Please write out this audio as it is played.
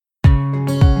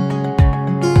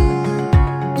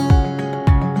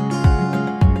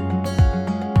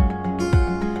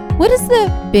what is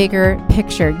the bigger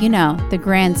picture? The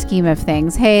grand scheme of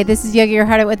things. Hey, this is Yoga Your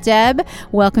Heart Out with Deb.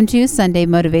 Welcome to Sunday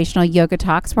Motivational Yoga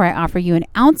Talks, where I offer you an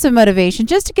ounce of motivation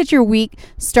just to get your week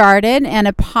started in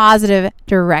a positive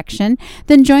direction.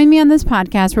 Then join me on this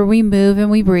podcast where we move and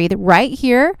we breathe right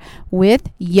here with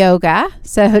yoga.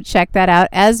 So check that out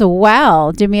as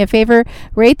well. Do me a favor,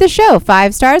 rate the show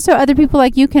 5 stars so other people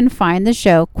like you can find the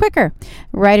show quicker.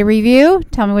 Write a review.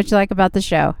 Tell me what you like about the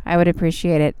show. I would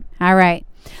appreciate it. All right.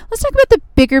 Let's talk about the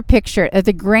bigger picture of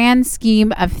the grand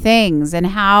scheme of things and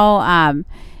how,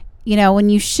 when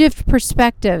you shift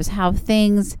perspectives, how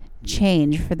things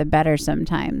change for the better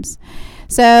sometimes.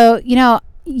 So,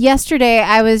 yesterday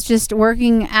I was just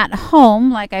working at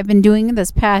home like I've been doing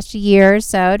this past year or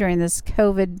so during this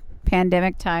COVID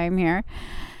pandemic time here.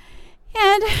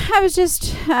 And I was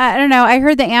just, I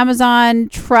heard the Amazon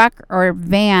truck or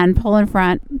van pull in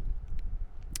front.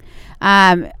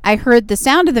 I heard the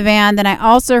sound of the van. Then I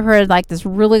also heard like this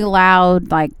really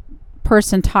loud, like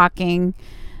person talking,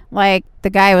 like the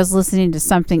guy was listening to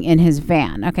something in his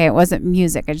van. Okay. It wasn't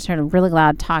music. I just heard a really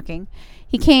loud talking.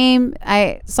 He came,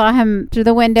 I saw him through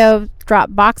the window,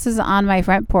 drop boxes on my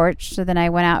front porch. So then I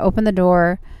went out, opened the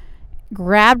door,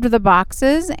 grabbed the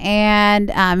boxes, and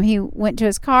he went to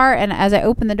his car. And as I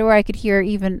opened the door, I could hear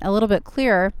even a little bit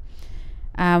clearer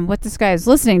what this guy was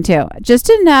listening to. Just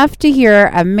enough to hear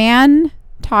a man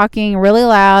talking really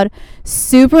loud,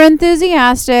 super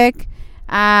enthusiastic,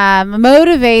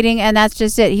 motivating, and that's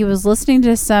just it. He was listening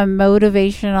to some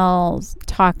motivational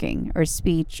talking or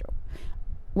speech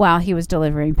while he was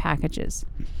delivering packages.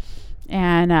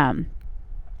 And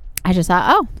I just thought,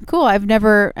 oh, cool. I've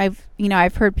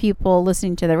heard people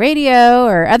listening to the radio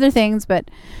or other things, but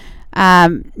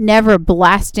never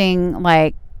blasting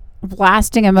a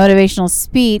motivational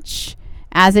speech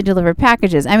as they delivered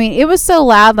packages. I mean, it was so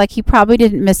loud, like he probably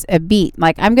didn't miss a beat.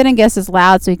 Like, I'm going to guess it's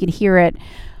loud so he could hear it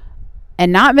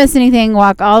and not miss anything,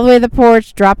 walk all the way to the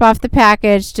porch, drop off the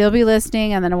package, still be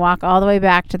listening, and then walk all the way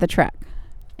back to the truck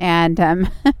and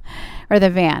or the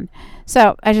van.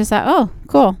 So I just thought, oh,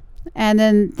 cool. And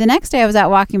then the next day I was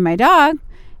out walking my dog,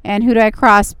 and who do I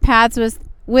cross paths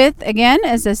with again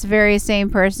is this very same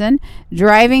person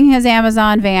driving his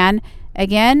Amazon van,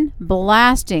 again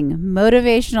blasting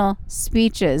motivational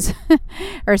speeches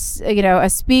or a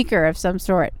speaker of some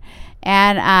sort.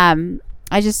 And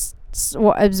I just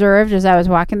observed as I was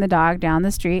walking the dog down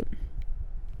the street.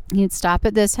 He'd stop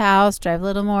at this house, drive a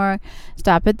little more,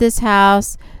 stop at this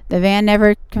house. The van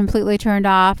never completely turned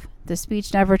off. The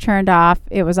speech never turned off.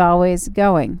 It was always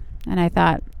going. And I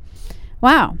thought,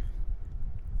 wow,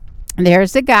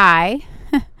 there's a guy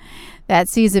that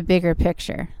sees a bigger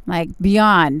picture, like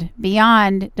beyond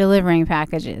delivering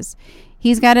packages.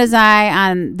 He's got his eye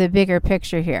on the bigger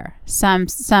picture here.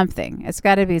 Something. It's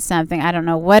got to be something. I don't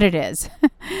know what it is.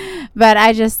 But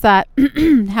I just thought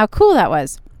how cool that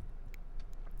was.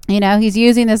 He's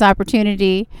using this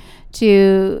opportunity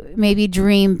to maybe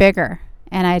dream bigger.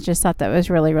 And I just thought that was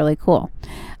really, really cool.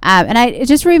 And it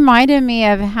just reminded me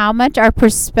of how much our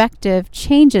perspective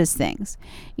changes things,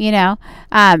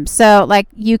 So like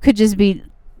you could just be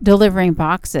delivering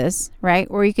boxes, right?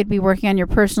 Or you could be working on your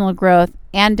personal growth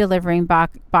and delivering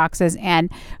boxes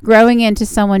and growing into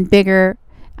someone bigger,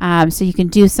 so you can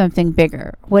do something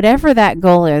bigger, whatever that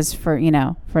goal is for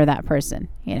that person,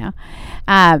 and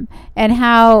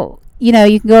how,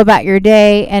 you can go about your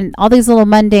day, and all these little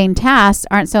mundane tasks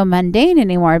aren't so mundane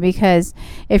anymore, because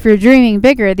if you're dreaming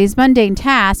bigger, these mundane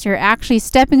tasks are actually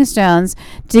stepping stones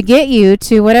to get you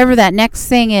to whatever that next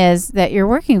thing is that you're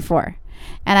working for.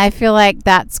 And I feel like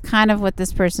that's kind of what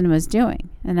this person was doing.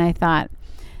 And I thought,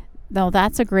 well,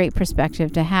 that's a great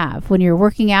perspective to have when you're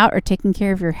working out or taking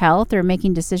care of your health or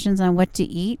making decisions on what to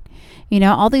eat.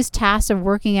 All these tasks of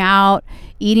working out,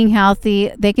 eating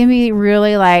healthy, they can be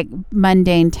really like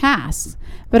mundane tasks.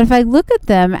 But if I look at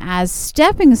them as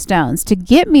stepping stones to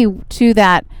get me to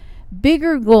that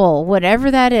bigger goal, whatever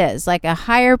that is, like a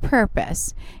higher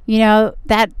purpose,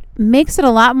 that makes it a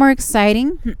lot more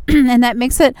exciting and that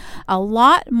makes it a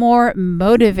lot more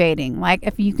motivating. Like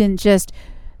if you can just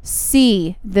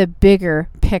see the bigger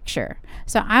picture.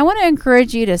 So I want to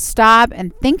encourage you to stop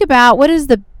and think about what is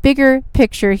the bigger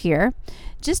picture here,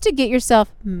 just to get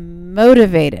yourself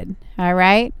motivated, all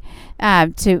right,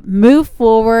 to move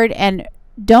forward, and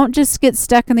don't just get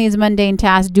stuck in these mundane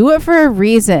tasks. Do it for a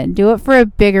reason. Do it for a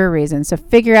bigger reason. So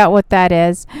figure out what that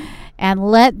is and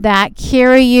let that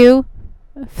carry you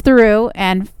through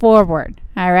and forward.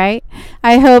 All right.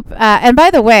 I hope, and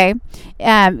by the way,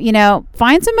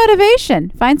 find some motivation.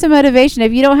 Find some motivation.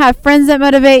 If you don't have friends that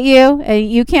motivate you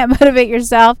and you can't motivate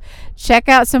yourself, check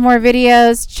out some more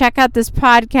videos. Check out this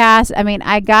podcast. I mean,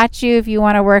 I got you if you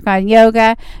want to work on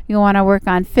yoga, you want to work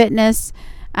on fitness,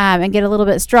 and get a little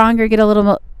bit stronger, get a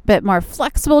little bit more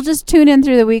flexible. Just tune in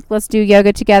through the week. Let's do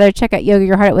yoga together. Check out Yoga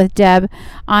Your Heart Out with Deb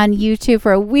on YouTube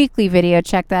for a weekly video.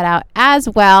 Check that out as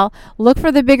well. Look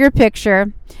for the bigger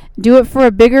picture. Do it for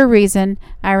a bigger reason.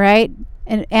 All right.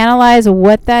 And analyze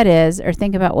what that is, or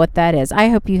think about what that is. I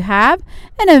hope you have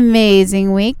an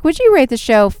amazing week. Would you rate the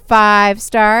show 5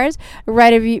 stars?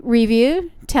 Write a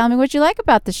review. Tell me what you like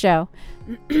about the show.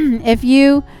 If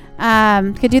you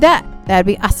could do that, that'd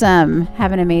be awesome.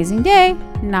 Have an amazing day.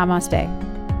 Namaste.